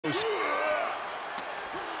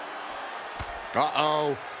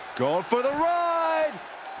Uh-oh. Going for the ride.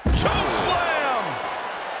 Choke slam.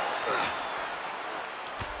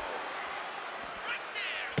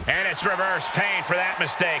 And it's reverse pain for that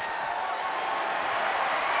mistake.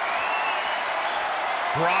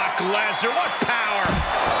 Brock Lesnar, what power!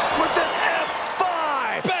 With an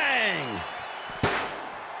F5. Bang!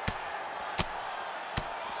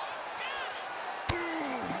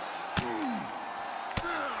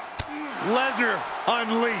 Lesnar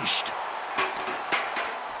unleashed.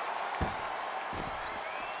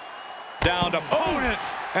 Down to opponent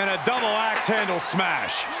and a double axe handle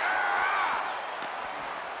smash.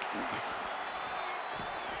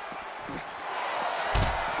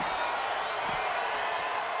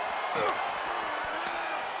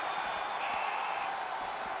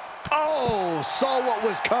 Oh, saw what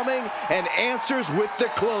was coming and answers with the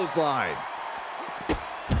clothesline.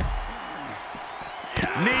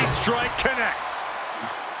 Knee strike connects.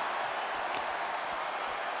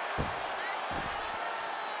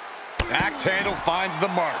 Axe handle finds the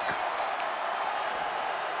mark.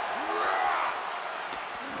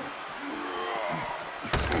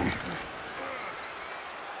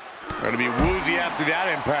 Going to be woozy after that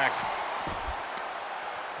impact.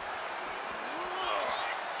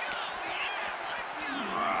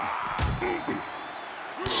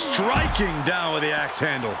 Striking down with the axe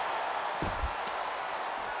handle.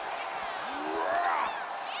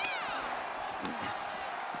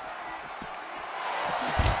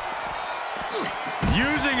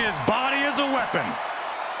 Using his body as a weapon.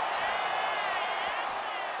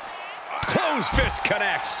 Closed fist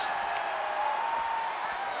connects.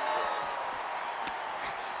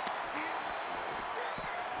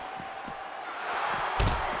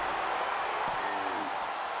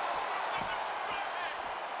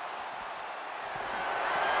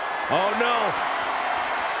 Oh no.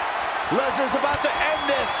 Lesnar's about to end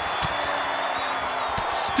this.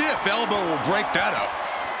 Stiff elbow will break that up.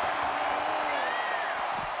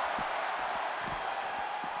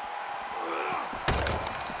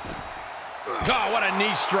 Oh, what a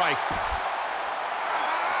knee strike.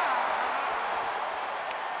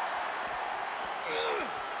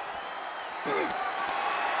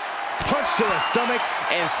 Punch to the stomach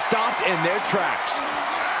and stopped in their tracks.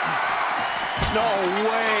 No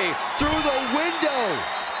way! Through the window!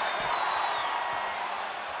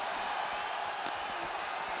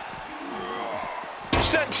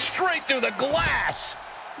 Sent straight through the glass.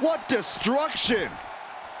 What destruction!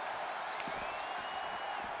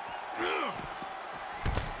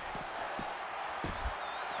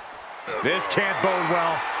 This can't bode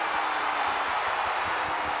well.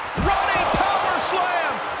 Running power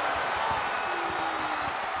slam!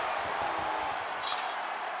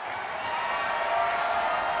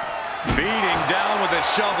 Beating down with a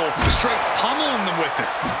shovel, straight pummeling them with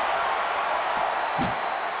it.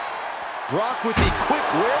 Brock with the quick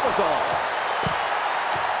wherewithal.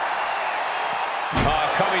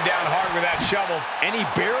 Coming down hard with that shovel. And he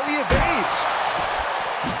barely evades.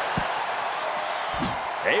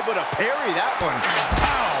 Able to parry that one.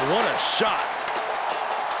 Ow, what a shot.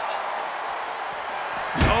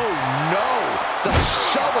 Oh no! The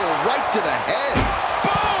shovel right to the head.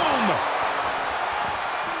 Boom!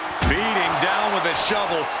 Beating down with a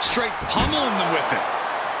shovel, straight pummeling them with it.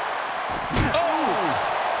 Oh!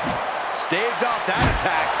 Staved off that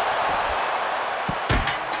attack.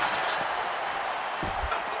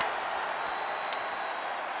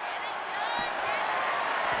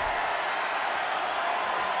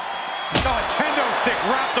 Oh, a kendo stick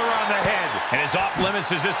wrapped around the head. And as off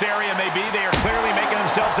limits as this area may be, they are clearly making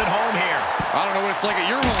themselves at home here. I don't know what it's like at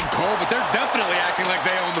your home, Cole, but they're definitely acting like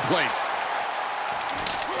they own the place.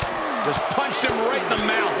 Just punched him right in the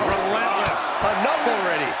mouth. Relentless. Enough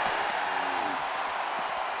already.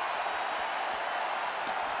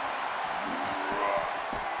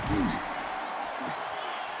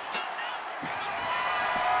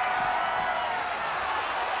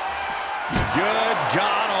 Good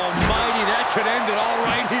God almighty, that could end it all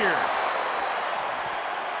right here.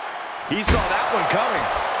 He saw that one coming.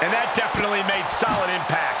 And that definitely made solid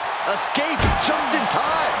impact. Escaped just in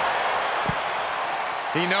time.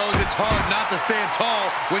 He knows it's hard not to stand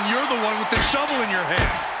tall when you're the one with the shovel in your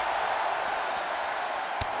hand.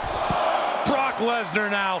 Brock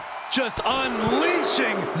Lesnar now just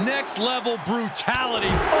unleashing next-level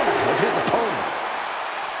brutality Of his opponent.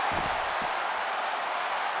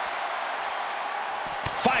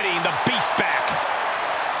 Fighting the beast back.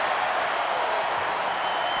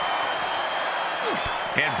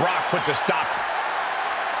 And Brock puts a stop.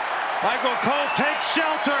 Michael Cole takes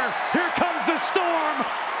shelter. Here comes the storm.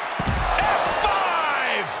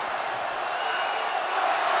 F5!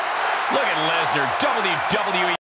 Look at Lesnar, WWE